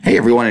Hey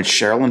everyone, it's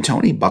Cheryl and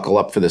Tony. Buckle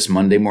up for this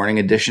Monday morning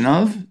edition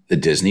of the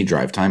Disney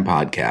Drive Time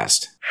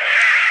Podcast.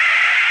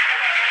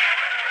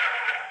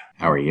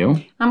 How are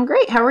you? I'm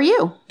great. How are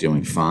you?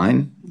 Doing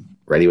fine.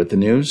 Ready with the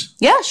news?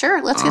 Yeah,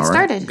 sure. Let's get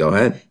started. Go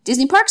ahead.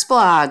 Disney Parks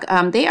blog.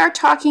 They are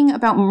talking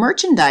about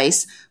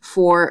merchandise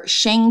for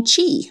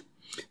Shang-Chi.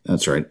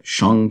 That's right.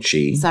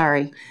 Shang-Chi.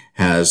 Sorry.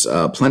 Has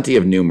plenty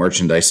of new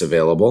merchandise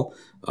available.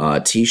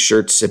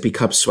 T-shirts, sippy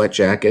cup sweat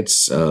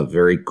jackets,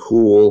 very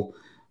cool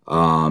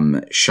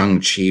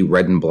Shang-Chi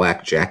red and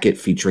black jacket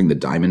featuring the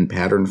diamond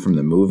pattern from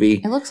the movie.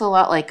 It looks a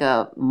lot like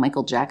a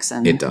Michael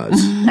Jackson It does.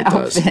 It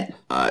outfit.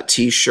 does.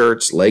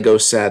 T-shirts, Lego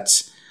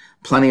sets,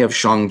 plenty of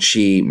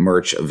Shang-Chi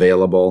merch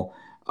available.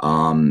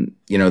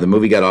 The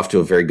movie got off to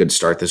a very good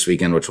start this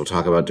weekend, which we'll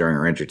talk about during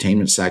our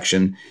entertainment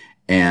section.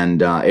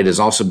 And it has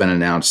also been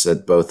announced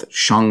that both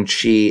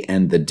Shang-Chi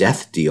and the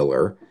Death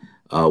Dealer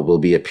will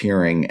be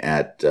appearing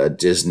at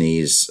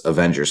Disney's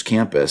Avengers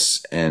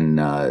Campus in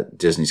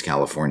Disney's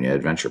California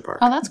Adventure Park.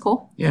 Oh, that's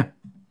cool. Yeah.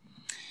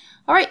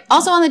 All right.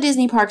 Also on the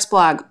Disney Parks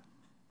blog,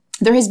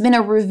 there has been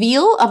a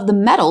reveal of the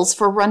medals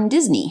for Run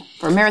Disney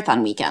for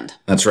Marathon Weekend.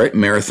 That's right.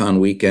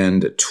 Marathon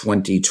Weekend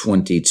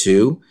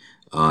 2022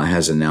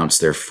 has announced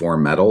their 4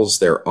 medals.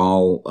 They're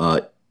all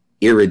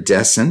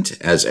iridescent,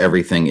 as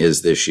everything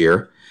is this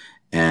year.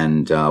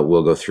 And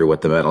we'll go through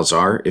what the medals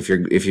are. If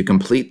you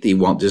complete the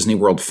Walt Disney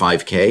World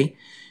 5K,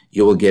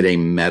 you will get a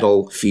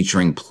medal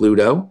featuring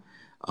Pluto.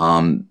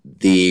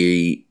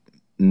 The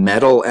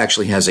medal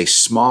actually has a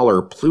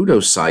smaller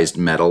Pluto-sized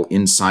medal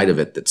inside of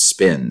it that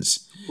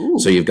spins. Ooh.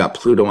 So you've got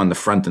Pluto on the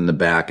front and the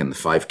back, and the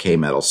 5K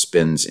medal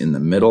spins in the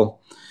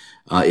middle.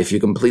 If you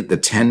complete the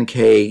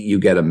 10K, you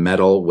get a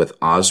medal with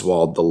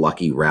Oswald the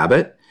Lucky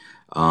Rabbit.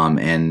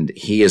 And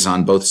he is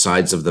on both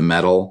sides of the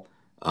medal,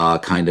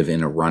 kind of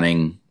in a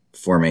running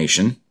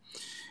formation.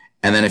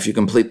 And then if you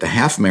complete the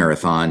half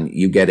marathon,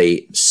 you get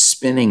a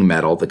spinning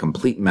medal. The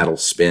complete medal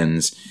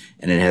spins,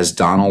 and it has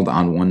Donald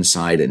on one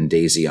side and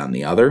Daisy on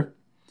the other.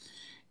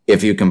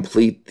 If you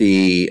complete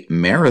the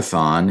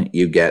marathon,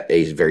 you get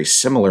a very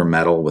similar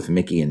medal with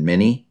Mickey and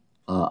Minnie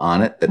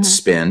on it that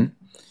spin.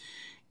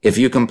 If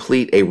you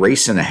complete a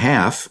race and a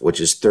half,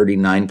 which is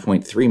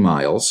 39.3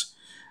 miles,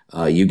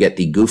 you get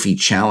the Goofy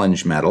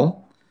Challenge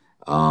medal,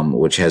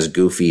 which has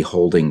Goofy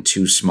holding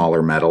 2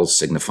 smaller medals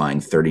signifying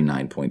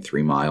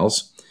 39.3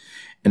 miles.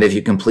 And if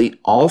you complete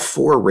all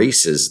 4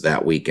 races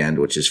that weekend,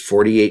 which is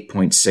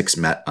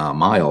 48.6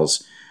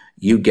 miles,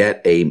 you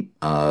get a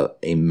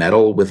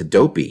medal with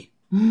Dopey.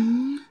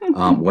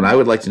 What I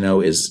would like to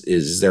know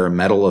is there a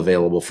medal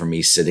available for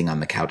me sitting on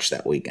the couch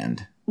that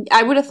weekend?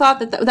 I would have thought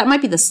that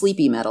might be the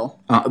Sleepy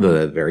medal.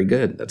 Very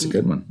good. That's a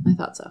good one. I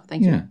thought so.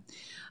 Thank you.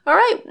 All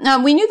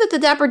right. We knew that the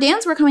Dapper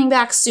Dans were coming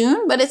back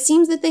soon, but it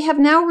seems that they have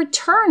now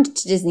returned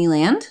to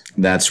Disneyland.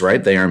 That's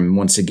right. They are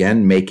once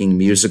again making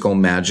musical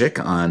magic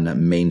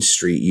on Main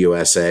Street,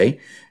 USA,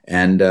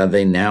 and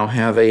they now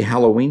have a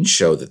Halloween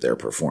show that they're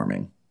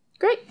performing.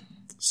 Great.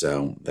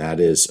 So that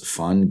is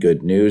fun,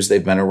 good news.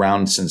 They've been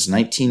around since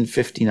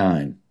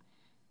 1959.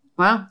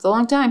 Wow, it's a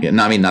long time. Yeah,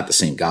 no, I mean, not the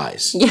same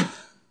guys. Yeah,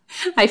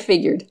 I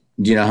figured.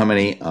 Do you know how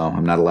many? Oh,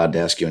 I'm not allowed to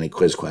ask you any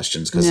quiz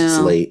questions because it's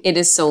late. It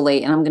is so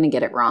late, and I'm going to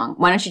get it wrong.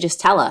 Why don't you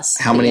just tell us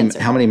How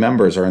many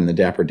members are in the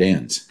Dapper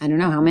Dans? I don't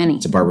know. How many?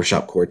 It's a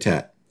barbershop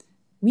quartet.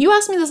 You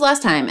asked me this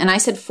last time, and I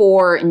said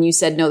 4, and you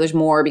said no, there's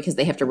more because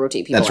they have to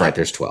rotate people. That's right. out.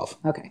 There's 12.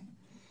 Okay.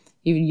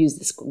 You used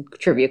this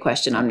trivia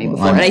question on me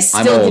before, I'm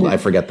and old. I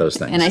forget those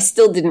things. And I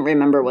still didn't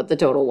remember what the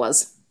total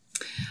was.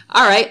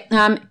 All right.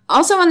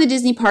 Also on the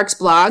Disney Parks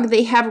blog,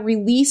 they have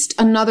released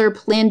another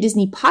Plan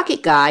Disney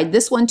Pocket Guide,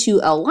 this one to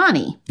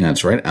Aulani.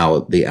 That's right.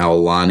 The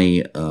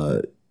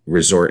Aulani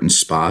Resort and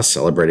Spa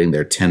celebrating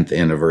their 10th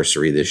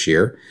anniversary this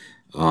year.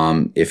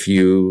 If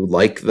you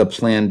like the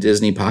Plan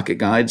Disney Pocket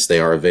Guides, they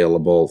are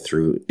available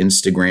through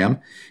Instagram.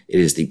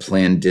 It is the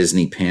Plan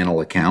Disney Panel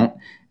account.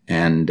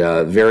 And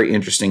very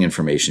interesting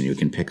information you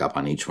can pick up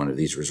on each one of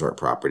these resort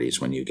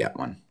properties when you get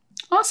one.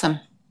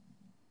 Awesome.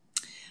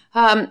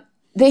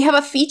 They have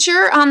a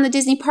feature on the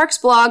Disney Parks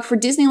blog for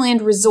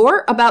Disneyland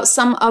Resort about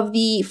some of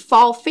the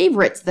fall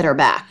favorites that are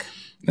back.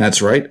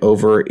 That's right.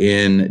 Over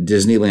in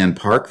Disneyland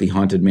Park, the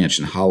Haunted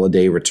Mansion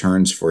Holiday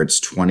returns for its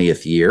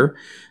 20th year.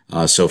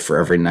 So for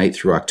every night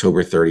through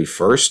October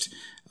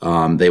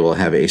 31st, they will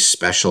have a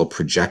special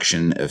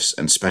projection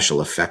and special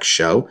effects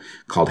show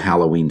called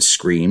Halloween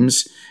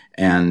Screams.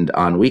 And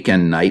on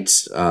weekend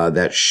nights,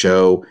 that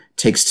show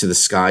takes to the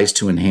skies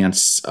to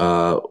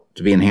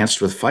be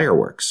enhanced with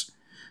fireworks.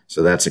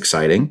 So that's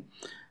exciting.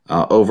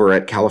 Over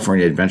at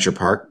California Adventure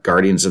Park,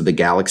 Guardians of the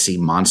Galaxy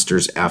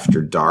Monsters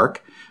After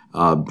Dark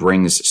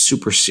brings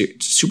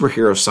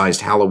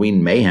superhero-sized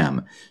Halloween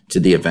mayhem to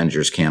the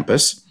Avengers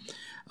campus.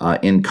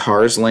 In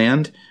Cars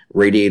Land,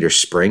 Radiator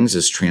Springs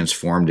is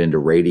transformed into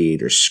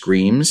Radiator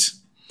Screams.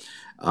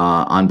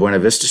 On Buena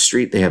Vista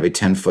Street, they have a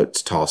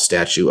 10-foot tall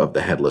statue of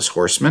the Headless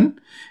Horseman,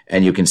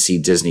 and you can see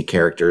Disney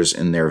characters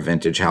in their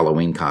vintage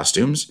Halloween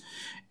costumes.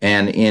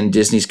 And in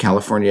Disney's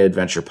California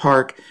Adventure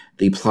Park,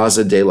 The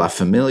Plaza de la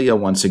Familia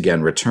once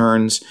again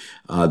returns.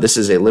 This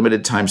is a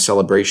limited time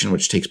celebration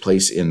which takes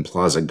place in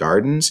Plaza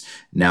Gardens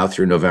now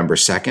through November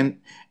 2nd,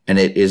 and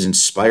it is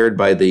inspired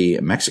by the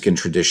Mexican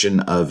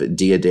tradition of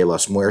Dia de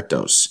los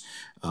Muertos.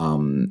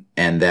 And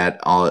that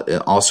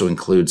also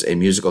includes a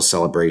musical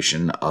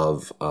celebration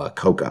of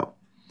Coco.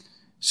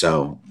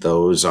 So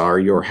those are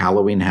your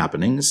Halloween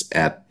happenings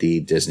at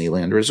the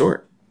Disneyland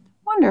Resort.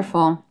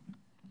 Wonderful.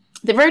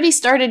 They've already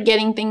started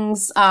getting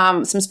things,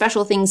 some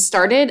special things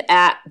started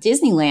at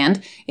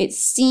Disneyland. It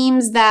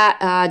seems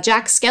that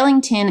Jack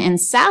Skellington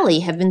and Sally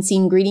have been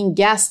seen greeting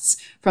guests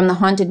from the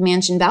Haunted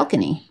Mansion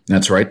balcony.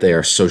 That's right. They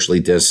are socially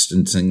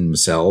distancing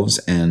themselves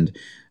and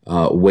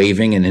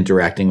waving and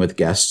interacting with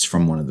guests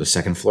from one of the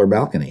second floor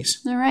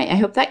balconies. All right. I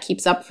hope that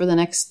keeps up for the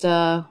next,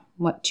 2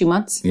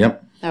 months?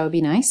 Yep. That would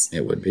be nice.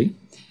 It would be.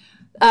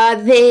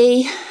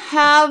 They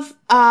have,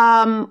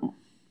 at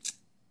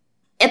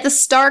the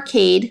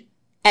Starcade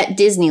at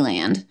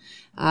Disneyland,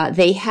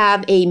 they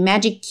have a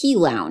Magic Key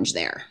Lounge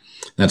there.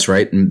 That's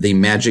right. And the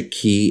Magic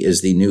Key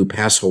is the new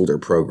pass holder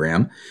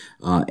program.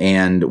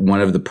 And one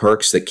of the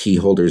perks that key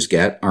holders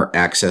get are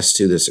access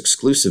to this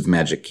exclusive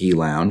Magic Key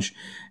Lounge.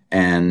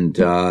 And,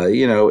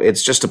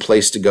 it's just a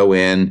place to go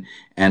in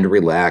and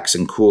relax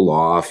and cool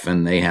off.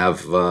 And they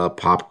have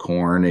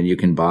popcorn, and you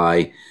can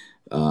buy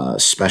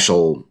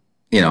special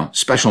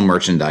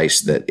merchandise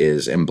that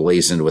is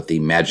emblazoned with the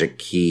Magic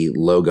Key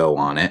logo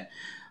on it.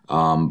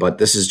 But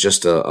this is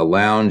just a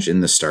lounge in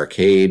the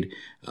Starcade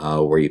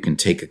where you can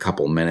take a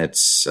couple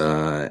minutes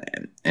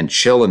and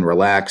chill and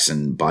relax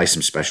and buy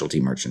some specialty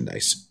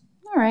merchandise.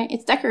 All right.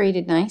 It's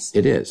decorated nice.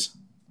 It is.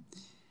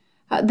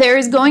 There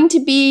is going to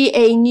be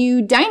a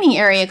new dining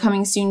area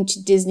coming soon to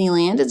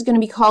Disneyland. It's going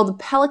to be called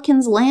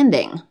Pelican's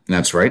Landing.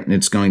 That's right. And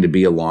it's going to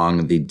be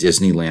along the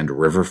Disneyland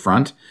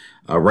riverfront.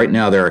 Right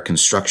now, there are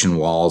construction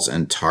walls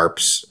and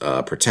tarps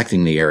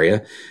protecting the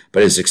area,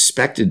 but it's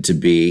expected to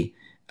be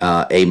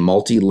a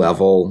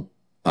multi-level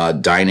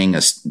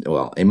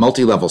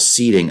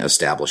seating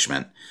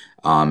establishment.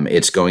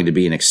 It's going to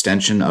be an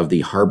extension of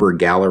the Harbor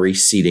Gallery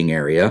seating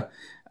area,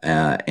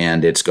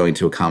 and it's going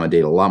to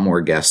accommodate a lot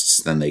more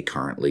guests than they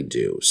currently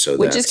do. So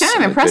which is kind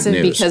of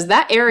impressive because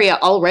that area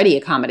already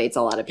accommodates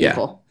a lot of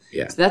people.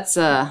 Yeah. So that's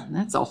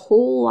a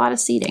whole lot of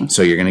seating.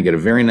 So you're going to get a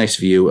very nice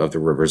view of the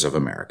rivers of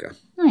America.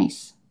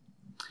 Nice.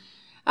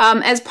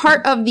 As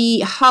part of the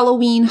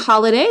Halloween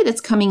holiday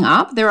that's coming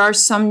up, there are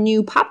some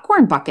new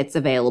popcorn buckets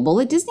available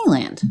at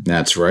Disneyland.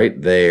 That's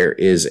right. There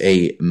is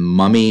a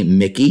Mummy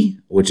Mickey,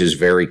 which is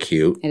very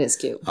cute. It is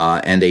cute.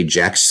 And a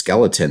Jack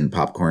Skeleton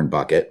popcorn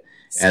bucket.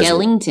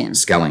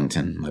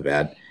 Skellington, my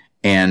bad.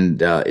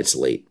 And it's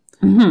late.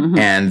 Mm-hmm.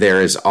 And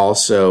there is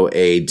also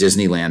a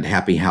Disneyland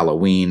Happy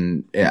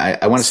Halloween.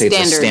 I want to say it's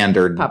a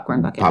standard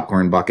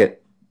popcorn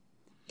bucket.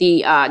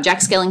 The Jack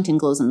Skellington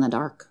glows in the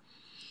dark.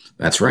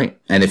 That's right.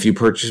 And if you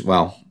purchase,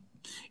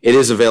 it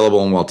is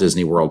available in Walt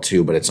Disney World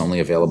too, but it's only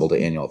available to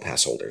annual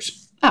pass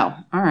holders. Oh,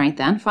 all right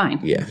then.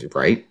 Fine. Yeah,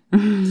 right.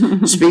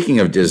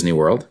 Speaking of Disney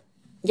World.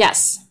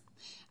 Yes.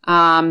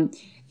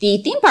 The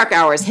theme park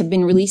hours have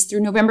been released through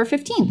November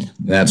 15th.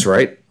 That's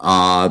right.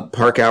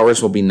 Park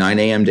hours will be 9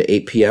 a.m. to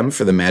 8 p.m.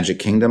 for the Magic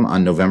Kingdom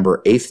on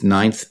November 8th,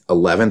 9th,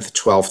 11th,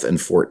 12th, and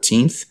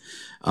 14th.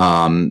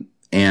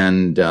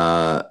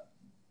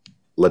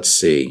 Let's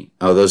see.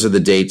 Oh, those are the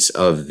dates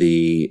of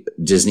the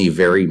Disney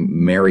Very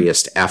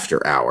Merriest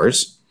After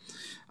Hours.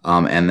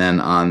 And then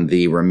on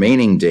the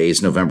remaining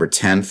days, November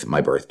 10th, my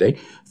birthday,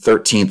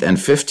 13th and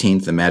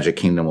 15th, the Magic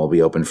Kingdom will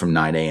be open from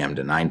 9 a.m.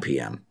 to 9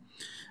 p.m.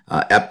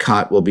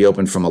 Epcot will be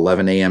open from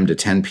 11 a.m. to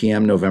 10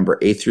 p.m. November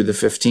 8th through the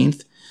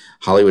 15th.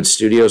 Hollywood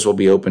Studios will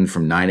be open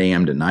from 9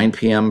 a.m. to 9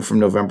 p.m. from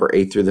November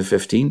 8th through the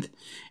 15th.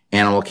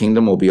 Animal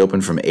Kingdom will be open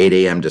from 8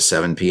 a.m. to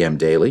 7 p.m.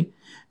 daily.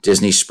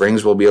 Disney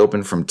Springs will be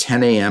open from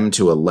 10 a.m.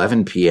 to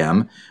 11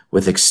 p.m.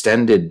 with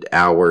extended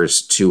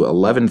hours to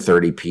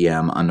 11:30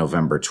 p.m. on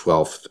November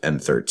 12th and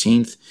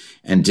 13th.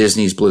 And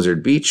Disney's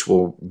Blizzard Beach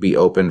will be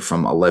open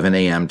from 11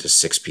 a.m. to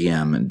 6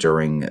 p.m.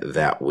 during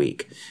that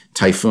week.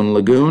 Typhoon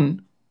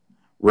Lagoon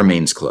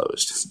remains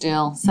closed.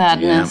 Still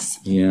sadness.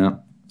 Yeah.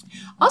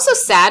 Also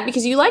sad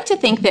because you like to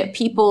think that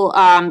people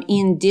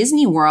in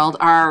Disney World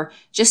are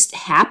just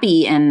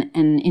happy and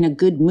in a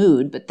good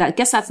mood, but I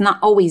guess that's not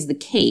always the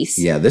case.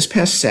 Yeah, this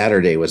past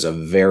Saturday was a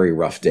very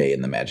rough day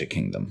in the Magic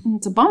Kingdom.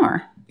 It's a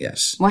bummer.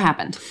 Yes. What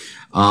happened?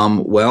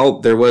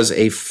 There was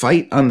a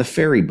fight on the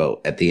ferry boat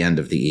at the end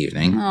of the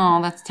evening.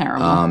 Oh, that's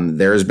terrible.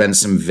 There's been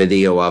some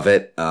video of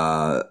it.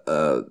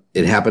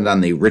 It happened on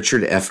the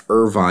Richard F.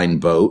 Irvine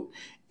boat,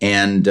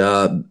 and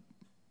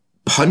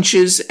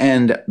punches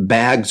and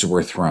bags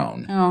were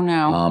thrown. Oh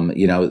no!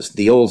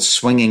 The old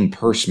swinging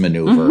purse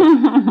maneuver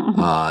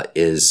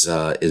is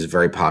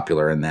very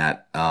popular in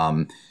that.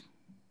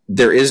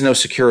 There is no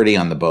security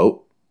on the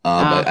boat,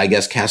 but I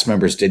guess cast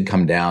members did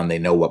come down. They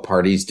know what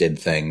parties did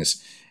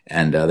things,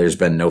 and there's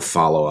been no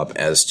follow up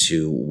as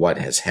to what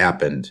has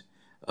happened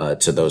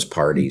to those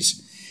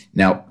parties.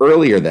 Now,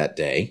 earlier that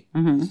day,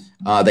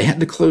 they had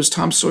to close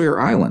Tom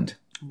Sawyer Island.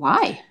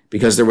 Why?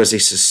 because there was a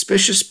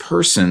suspicious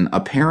person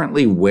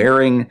apparently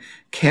wearing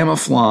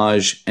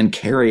camouflage and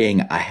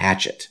carrying a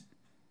hatchet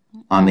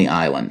on the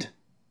island.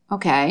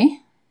 Okay.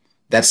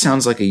 That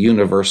sounds like a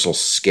Universal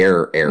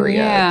scare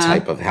area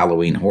type of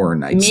Halloween Horror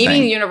Nights thing.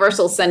 Maybe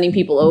Universal's sending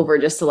people over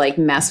just to like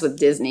mess with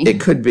Disney. It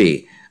could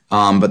be.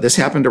 But this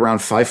happened around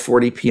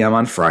 5:40 p.m.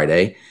 on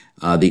Friday.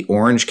 The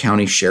Orange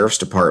County Sheriff's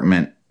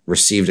Department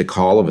received a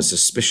call of a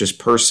suspicious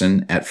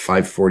person at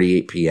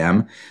 5:48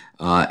 p.m.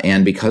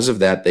 And because of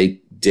that,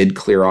 they did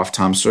clear off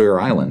Tom Sawyer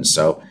Island.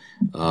 So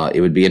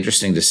it would be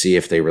interesting to see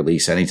if they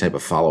release any type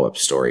of follow-up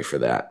story for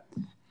that.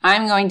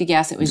 I'm going to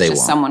guess it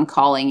was someone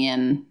calling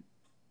in,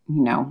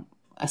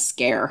 a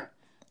scare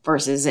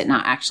versus it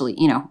not actually,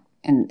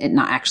 and it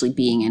not actually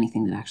being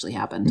anything that actually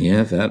happened.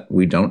 Yeah, that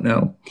we don't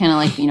know. Kind of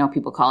like,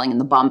 people calling in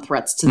the bomb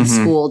threats to the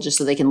school just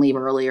so they can leave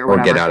early or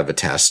whatever. Or get out of a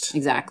test.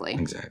 Exactly.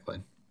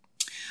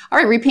 All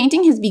right,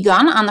 repainting has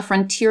begun on the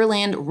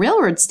Frontierland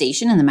Railroad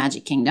Station in the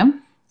Magic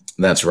Kingdom.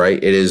 That's right.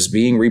 It is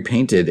being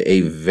repainted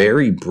a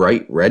very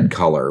bright red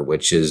color,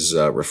 which is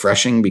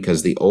refreshing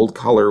because the old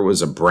color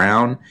was a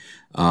brown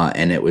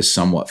and it was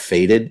somewhat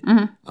faded.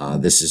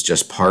 This is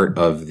just part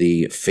of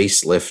the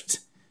facelift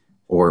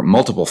or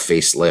multiple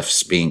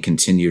facelifts being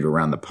continued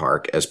around the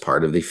park as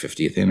part of the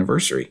 50th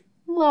anniversary.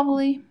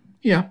 Lovely.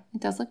 Yeah.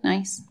 It does look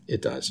nice.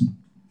 It does.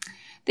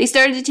 They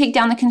started to take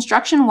down the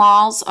construction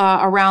walls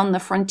around the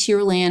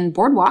Frontierland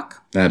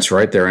Boardwalk. That's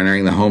right. They're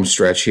entering the home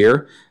stretch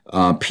here.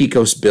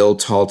 Pecos Bill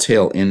Tall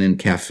Tale Inn and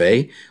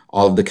Cafe.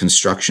 All of the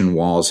construction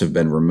walls have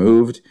been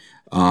removed.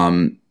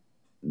 We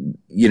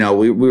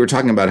were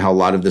talking about how a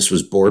lot of this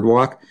was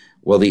boardwalk.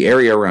 Well, the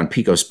area around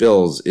Pecos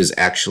Bill's is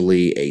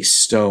actually a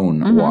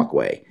stone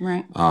walkway.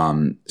 Right.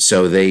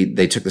 So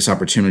they took this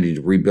opportunity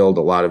to rebuild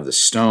a lot of the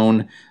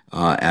stone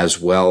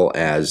as well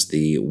as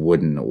the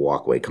wooden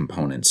walkway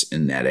components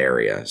in that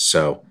area.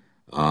 So,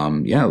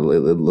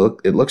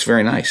 it looks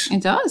very nice.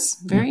 It does.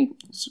 Very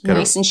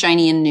nice and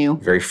shiny and new.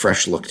 Very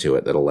fresh look to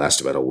it that'll last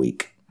about a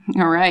week.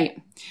 All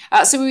right.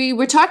 So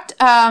we talked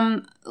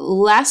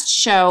last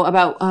show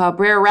about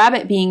Brer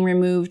Rabbit being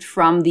removed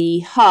from the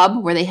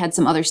hub where they had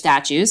some other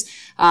statues.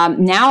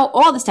 Now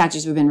all the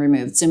statues have been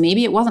removed, so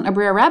maybe it wasn't a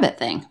Brer Rabbit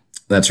thing.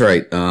 That's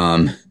right.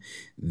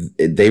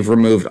 They've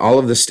removed all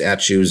of the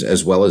statues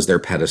as well as their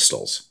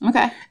pedestals.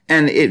 Okay.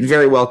 And it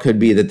very well could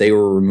be that they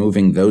were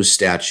removing those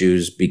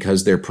statues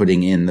because they're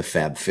putting in the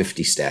Fab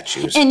 50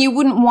 statues. And you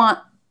wouldn't want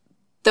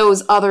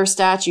those other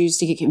statues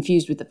to get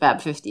confused with the Fab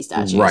 50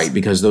 statues. Right,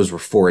 because those were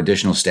 4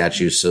 additional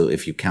statues, so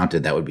if you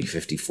counted, that would be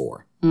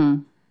 54.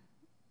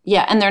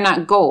 Yeah, and they're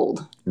not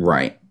gold.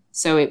 Right.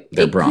 So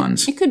they're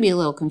bronze. It could be a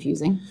little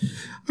confusing.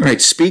 All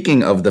right,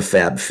 speaking of the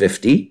Fab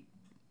 50.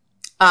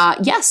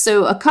 Yes,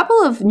 so a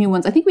couple of new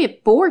ones. I think we have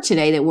 4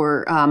 today that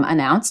were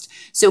announced.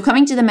 So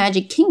coming to the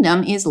Magic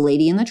Kingdom is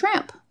Lady and the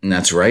Tramp. And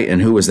that's right,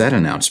 and who was that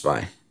announced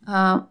by?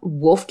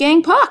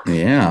 Wolfgang Puck.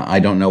 Yeah, I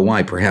don't know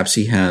why. Perhaps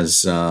he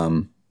has...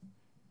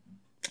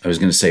 I was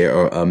going to say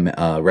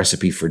a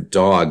recipe for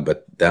dog,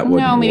 but that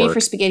wouldn't work. No, maybe for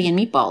spaghetti and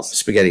meatballs.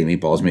 Spaghetti and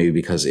meatballs, maybe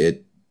because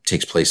it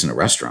takes place in a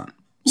restaurant.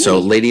 Maybe. So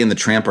Lady and the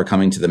Tramp are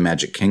coming to the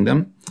Magic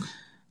Kingdom.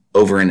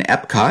 Over in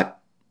Epcot,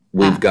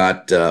 we've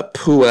got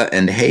Pua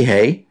and Hey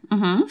Hey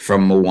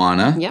from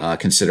Moana,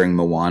 considering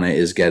Moana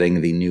is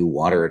getting the new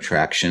water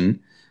attraction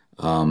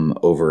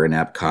over in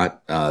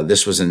Epcot.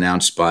 This was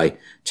announced by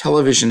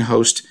television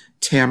host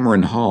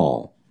Tamron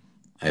Hall.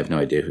 I have no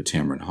idea who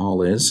Tamron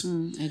Hall is.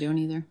 I don't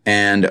either.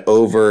 And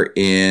over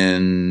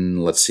in,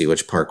 let's see,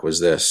 which park was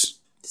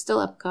this? Still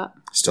Epcot.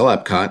 Still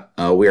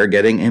Epcot. We are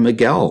getting a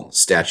Miguel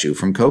statue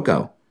from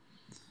Coco.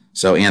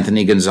 So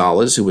Anthony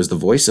Gonzalez, who was the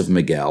voice of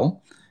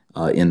Miguel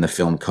in the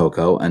film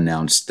Coco,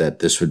 announced that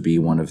this would be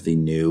one of the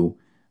new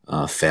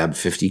Fab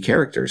 50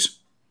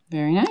 characters.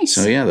 Very nice.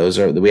 So yeah, those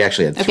are, we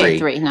actually had 3. Okay,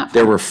 3, not 5.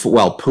 There were,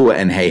 Pua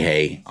and Hey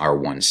Hey are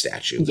 1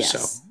 statue. Yes.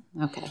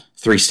 So okay.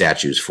 3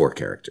 statues, 4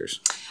 characters.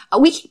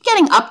 We keep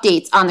getting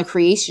updates on the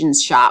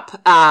Creations shop.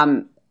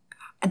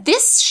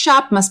 This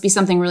shop must be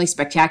something really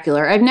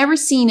spectacular. I've never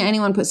seen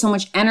anyone put so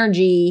much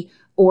energy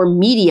or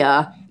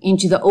media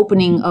into the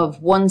opening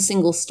of one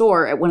single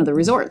store at one of the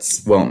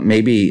resorts. Well,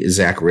 maybe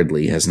Zach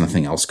Ridley has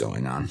nothing else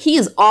going on. He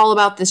is all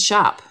about this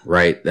shop.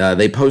 Right.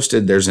 They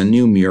posted, there's a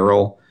new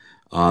mural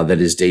that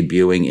is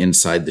debuting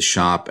inside the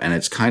shop, and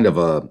it's kind of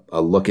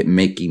a look at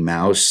Mickey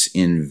Mouse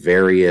in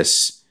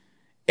various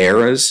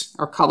eras.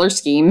 Or color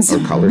schemes. I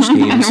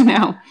don't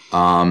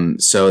know.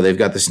 So they've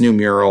got this new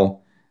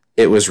mural.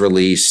 It was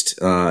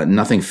released.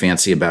 Nothing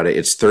fancy about it.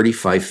 It's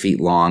 35 feet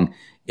long.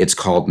 It's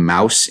called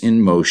Mouse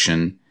in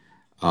Motion.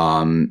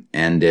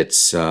 And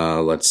it's,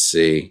 let's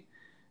see.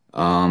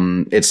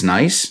 It's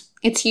nice.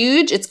 It's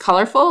huge. It's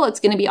colorful.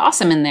 It's going to be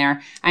awesome in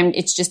there.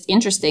 It's just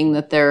interesting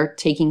that they're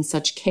taking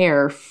such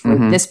care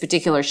for this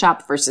particular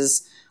shop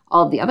versus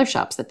all of the other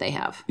shops that they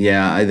have.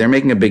 Yeah, they're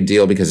making a big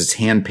deal because it's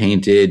hand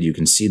painted. You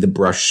can see the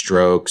brush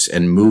strokes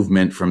and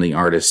movement from the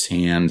artist's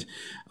hand.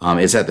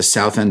 It's at the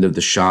south end of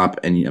the shop,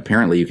 and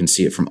apparently you can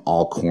see it from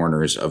all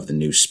corners of the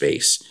new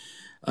space.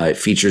 It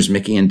features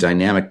Mickey in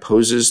dynamic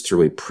poses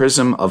through a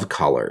prism of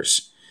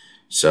colors.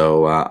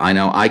 So I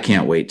know I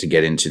can't wait to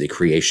get into the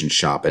creation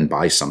shop and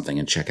buy something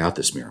and check out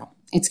this mural.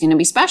 It's going to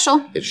be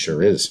special. It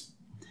sure is.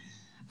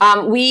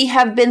 We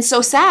have been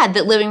so sad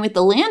that Living with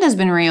the Land has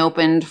been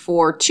reopened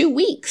for 2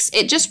 weeks.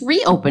 It just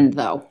reopened,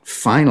 though.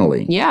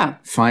 Finally. Yeah.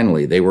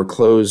 Finally. They were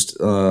closed.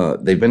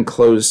 They've been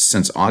closed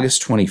since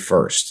August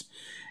 21st.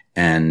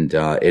 And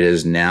it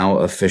is now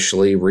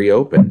officially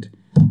reopened.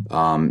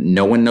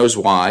 No one knows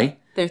why.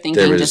 They're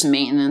thinking just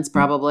maintenance,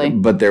 probably.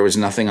 But there was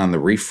nothing on the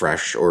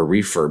refresh or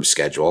refurb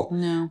schedule.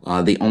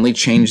 No. The only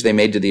change they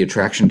made to the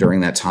attraction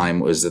during that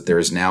time was that there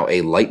is now a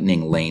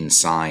lightning lane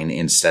sign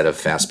instead of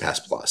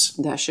FastPass Plus.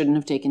 That shouldn't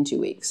have taken 2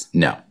 weeks.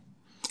 No.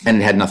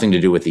 And it had nothing to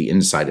do with the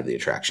inside of the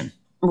attraction.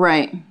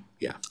 Right.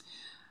 Yeah.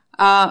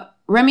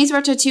 Remy's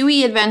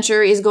Ratatouille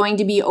Adventure is going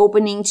to be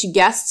opening to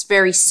guests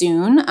very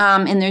soon.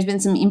 And there's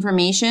been some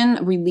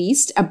information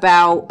released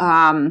about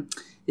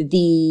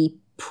the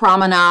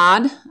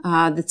promenade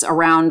that's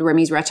around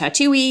Remy's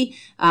Ratatouille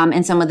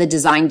and some of the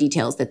design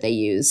details that they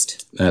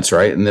used. That's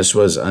right. And this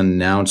was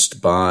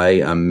announced by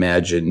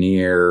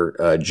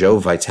Imagineer Joe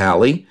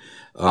Vitale.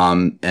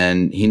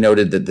 And he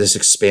noted that this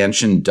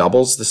expansion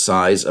doubles the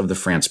size of the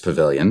France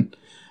Pavilion.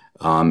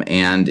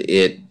 And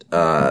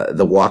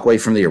the walkway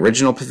from the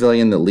original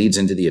pavilion that leads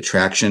into the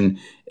attraction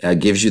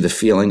gives you the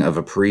feeling of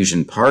a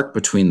Parisian park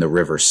between the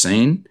River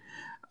Seine.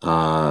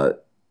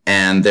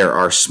 And there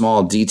are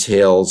small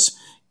details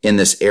in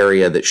this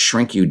area that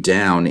shrink you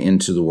down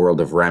into the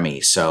world of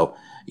Remy. So,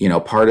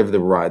 part of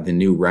the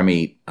new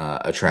Remy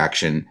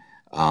attraction,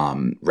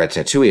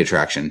 Ratatouille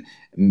attraction,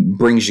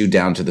 brings you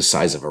down to the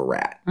size of a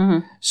rat.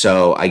 Mm-hmm.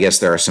 So I guess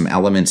there are some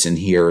elements in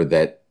here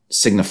that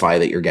signify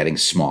that you're getting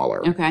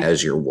smaller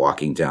as you're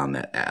walking down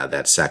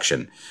that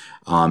section.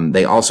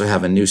 They also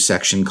have a new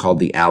section called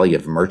the Alley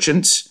of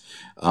Merchants,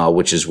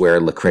 which is where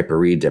La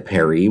Crêperie de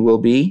Paris will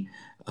be.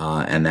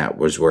 And that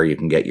was where you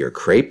can get your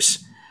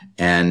crepes.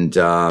 And,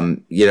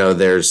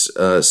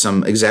 there's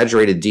some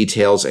exaggerated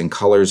details and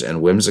colors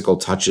and whimsical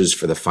touches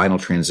for the final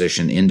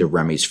transition into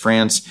Remy's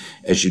France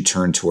as you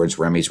turn towards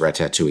Remy's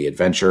Ratatouille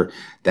Adventure.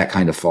 That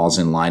kind of falls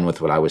in line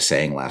with what I was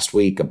saying last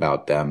week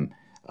about them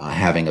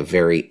having a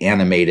very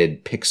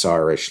animated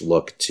Pixar-ish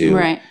look to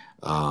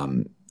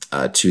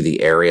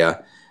the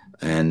area.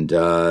 And,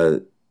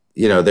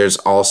 there's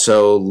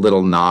also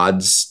little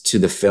nods to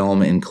the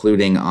film,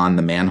 including on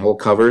the manhole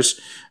covers,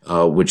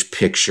 which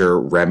picture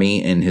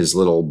Remy in his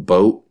little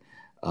boat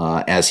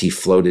as he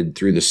floated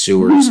through the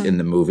sewers in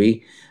the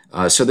movie.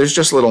 So there's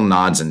just little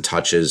nods and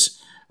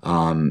touches.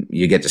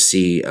 You get to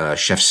see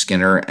Chef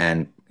Skinner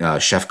and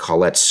Chef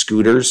Colette's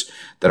scooters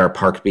that are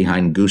parked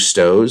behind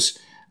Gusteau's.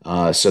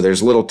 So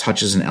there's little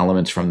touches and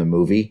elements from the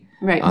movie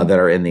that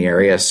are in the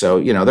area.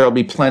 So, there'll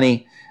be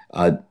plenty.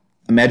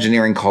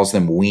 Imagineering calls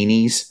them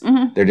weenies.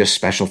 Mm-hmm. They're just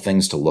special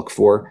things to look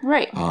for.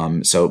 Right.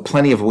 So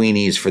plenty of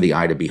weenies for the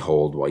eye to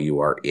behold while you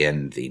are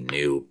in the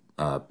new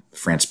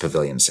France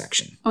Pavilion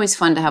section. Always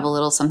fun to have a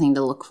little something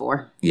to look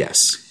for.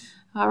 Yes.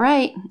 All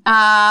right.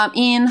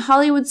 In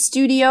Hollywood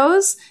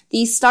Studios,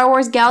 the Star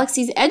Wars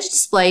Galaxy's Edge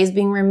display is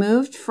being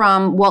removed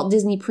from Walt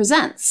Disney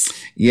Presents.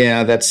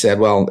 Yeah, that's sad.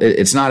 Well,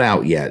 it's not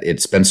out yet.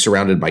 It's been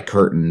surrounded by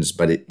curtains,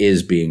 but it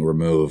is being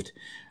removed.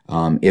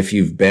 If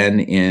you've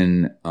been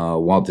in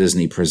Walt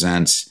Disney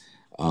Presents,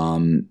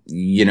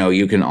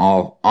 you can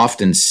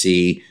often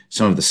see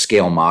some of the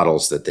scale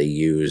models that they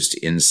used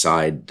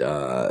inside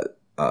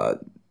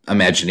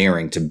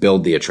Imagineering to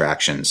build the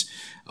attractions.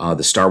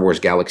 The Star Wars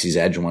Galaxy's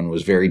Edge one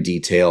was very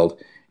detailed.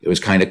 It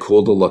was kind of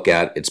cool to look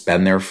at. It's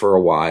been there for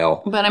a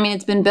while. But,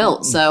 it's been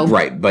built, so...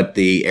 Right, but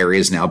the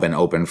area's now been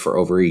open for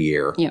over a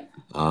year. Yep.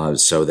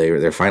 So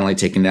they're finally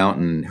taken out,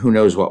 and who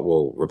knows what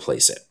will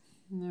replace it.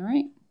 All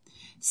right.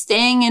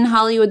 Staying in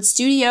Hollywood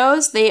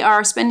Studios, they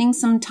are spending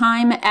some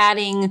time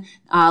adding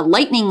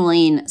Lightning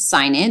Lane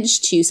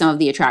signage to some of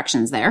the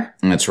attractions there.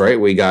 That's right.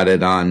 We got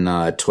it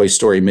on Toy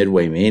Story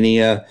Midway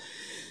Mania.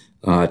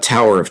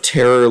 Tower of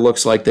Terror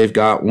looks like they've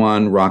got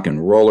one. Rock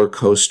and Roller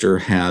Coaster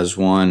has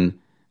one.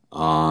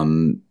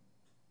 We're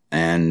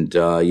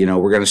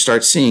going to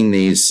start seeing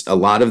these. A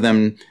lot of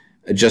them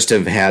just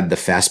have had the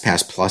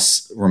FastPass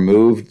Plus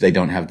removed. They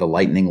don't have the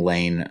Lightning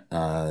Lane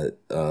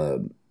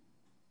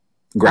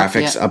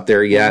graphics up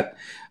there yet,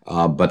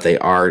 but they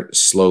are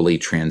slowly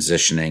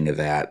transitioning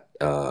that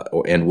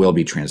and will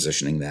be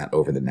transitioning that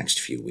over the next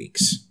few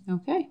weeks.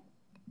 Okay.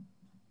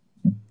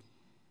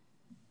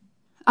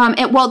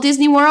 At Walt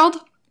Disney World,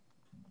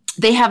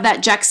 they have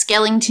that Jack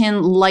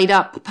Skellington light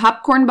up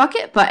popcorn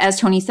bucket, but as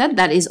Tony said,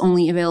 that is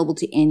only available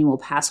to annual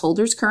pass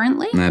holders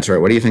currently. That's right.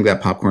 What do you think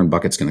that popcorn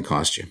bucket's going to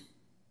cost you?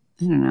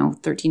 I don't know,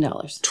 $13.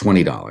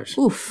 $20.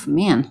 Oof,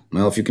 man.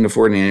 Well, if you can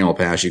afford an annual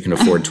pass, you can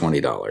afford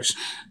 $20.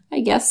 I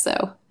guess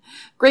so.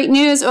 Great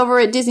news over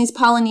at Disney's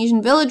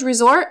Polynesian Village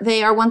Resort.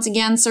 They are once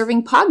again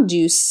serving Pog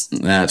Juice.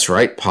 That's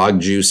right. Pog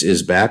Juice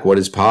is back. What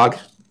is Pog?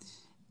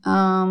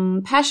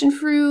 passion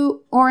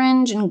fruit,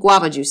 orange, and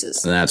guava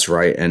juices. That's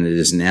right. And it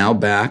is now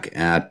back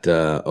at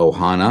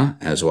Ohana,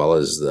 as well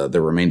as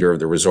the remainder of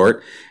the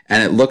resort.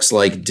 And it looks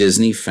like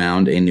Disney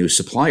found a new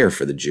supplier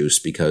for the juice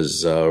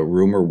because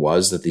rumor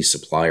was that the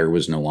supplier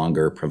was no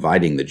longer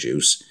providing the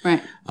juice.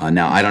 Right.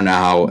 Now, I don't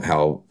know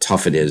how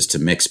tough it is to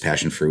mix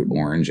passion fruit,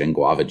 orange, and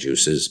guava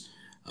juices,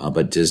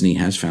 but Disney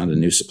has found a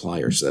new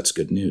supplier, so that's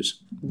good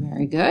news.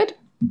 Very good.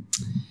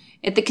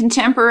 At the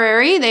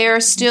Contemporary, they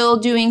are still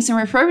doing some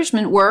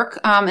refurbishment work,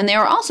 and they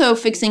are also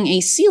fixing a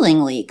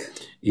ceiling leak.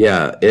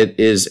 Yeah, it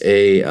is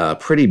a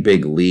pretty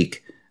big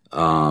leak.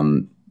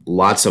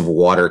 Lots of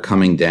water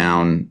coming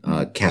down,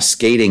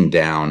 cascading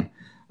down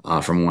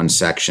from one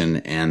section,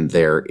 and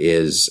there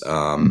is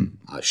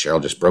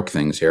Cheryl just broke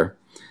things here.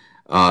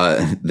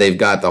 They've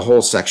got the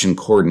whole section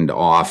cordoned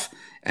off,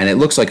 and it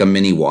looks like a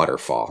mini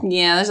waterfall.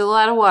 Yeah, there's a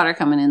lot of water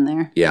coming in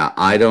there. Yeah,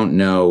 I don't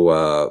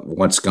know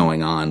what's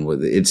going on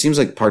with it. It seems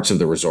like parts of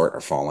the resort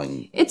are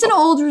falling. It's an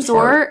old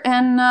resort,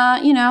 and,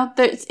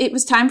 it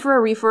was time for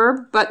a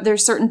refurb, but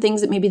there's certain things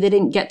that maybe they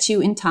didn't get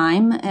to in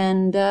time,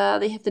 and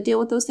they have to deal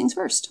with those things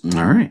first.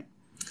 All right.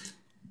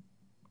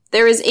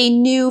 There is a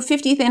new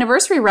 50th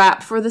anniversary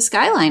wrap for the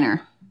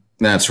Skyliner.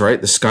 That's right.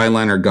 The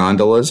Skyliner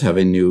gondolas have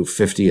a new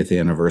 50th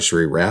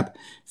anniversary wrap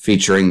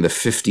featuring the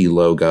 50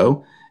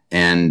 logo.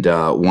 And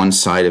one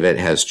side of it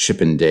has Chip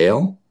and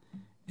Dale,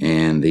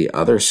 and the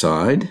other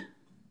side,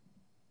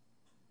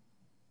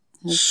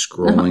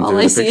 scrolling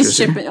through the pictures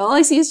here. All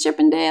I see is Chip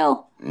and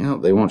Dale.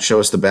 They won't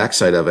show us the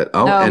backside of it.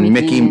 And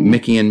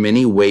Mickey and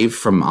Minnie wave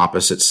from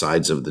opposite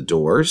sides of the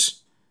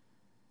doors.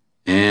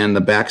 And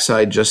the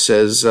backside just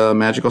says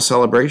Magical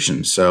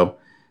Celebration. So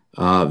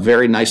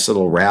very nice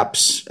little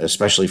wraps,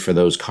 especially for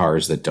those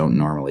cars that don't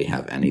normally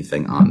have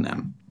anything on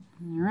them.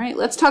 All right,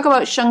 let's talk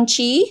about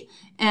Shang-Chi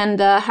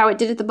and how it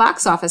did at the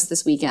box office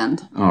this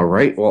weekend. All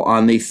right. Well,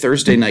 on the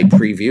Thursday night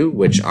preview,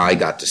 which I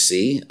got to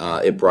see,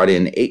 it brought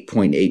in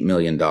 $8.8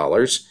 million.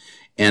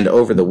 And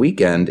over the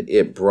weekend,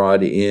 it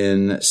brought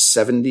in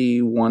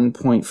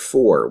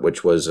 71.4,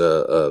 which was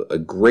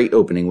a great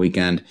opening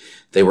weekend.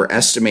 They were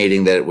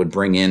estimating that it would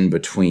bring in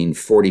between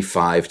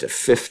 $45 to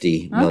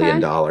 $50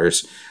 million,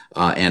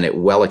 and it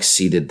well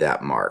exceeded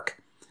that mark.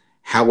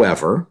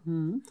 However,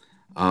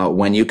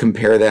 when you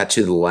compare that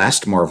to the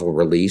last Marvel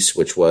release,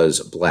 which was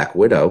Black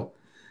Widow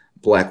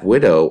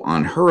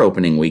on her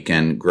opening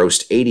weekend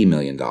grossed $80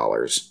 million.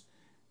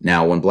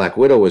 Now, when Black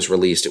Widow was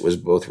released, it was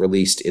both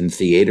released in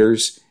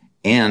theaters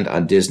and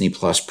on Disney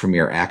Plus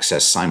Premier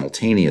Access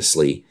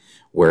simultaneously,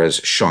 whereas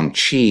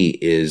Shang-Chi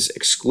is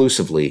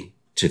exclusively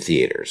to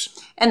theaters.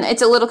 And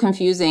it's a little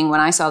confusing when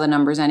I saw the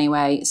numbers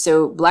anyway.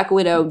 So Black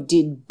Widow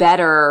did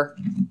better,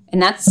 and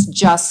that's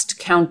just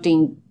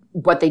counting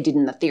what they did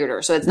in the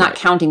theater. So it's not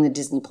counting the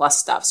Disney Plus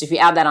stuff. So if you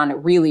add that on, it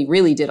really,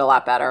 really did a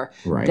lot better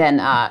than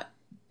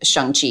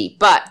Shang-Chi.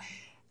 But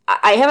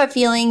I have a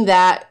feeling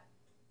that,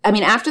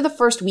 after the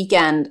first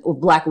weekend of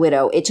Black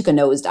Widow, it took a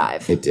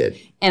nosedive. It did.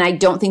 And I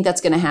don't think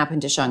that's going to happen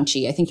to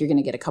Shang-Chi. I think you're going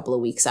to get a couple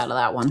of weeks out of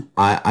that one.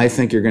 I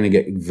think you're going to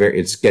get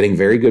it's getting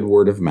very good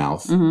word of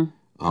mouth.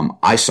 Mm-hmm.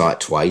 I saw it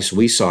twice.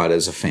 We saw it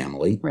as a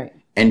family. Right.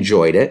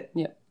 Enjoyed it.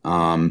 Yep.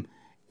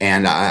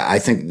 And I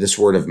think this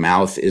word of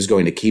mouth is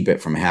going to keep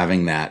it from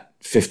having that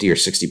 50 or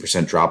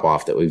 60% drop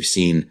off that we've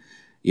seen,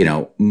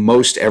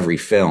 most every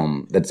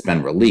film that's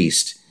been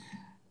released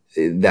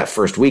that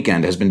first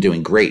weekend has been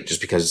doing great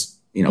just because,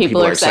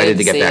 people are excited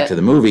to get back to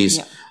the movies.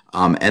 Yeah.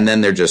 And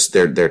then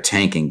they're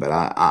tanking.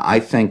 But I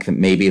think that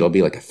maybe it'll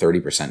be like a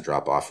 30%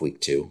 drop off week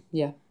 2.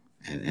 Yeah.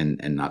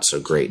 And not so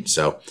great.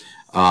 So,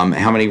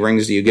 how many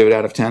rings do you give it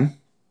out of 10?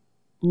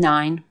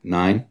 9.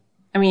 9?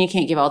 You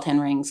can't give all 10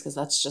 rings because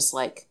that's just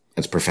like...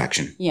 It's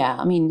perfection.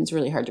 Yeah. It's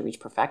really hard to reach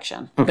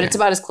perfection. Okay. But it's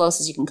about as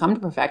close as you can come to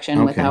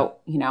perfection without,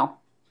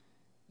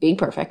 being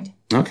perfect.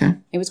 Okay.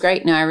 It was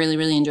great. No, I really,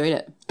 really enjoyed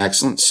it.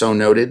 Excellent. So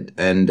noted.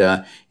 And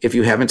if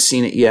you haven't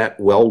seen it yet,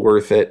 well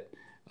worth it.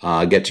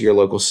 Get to your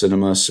local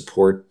cinema,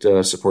 support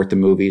the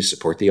movies,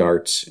 support the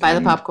arts. Buy the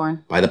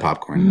popcorn. Buy the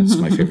popcorn. That's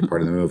my favorite part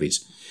of the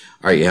movies.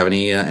 All right. You have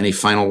any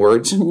final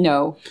words?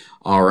 No.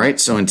 All right.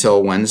 So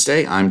until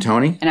Wednesday, I'm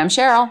Tony. And I'm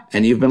Cheryl.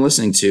 And you've been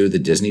listening to the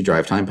Disney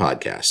Drive Time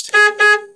Podcast.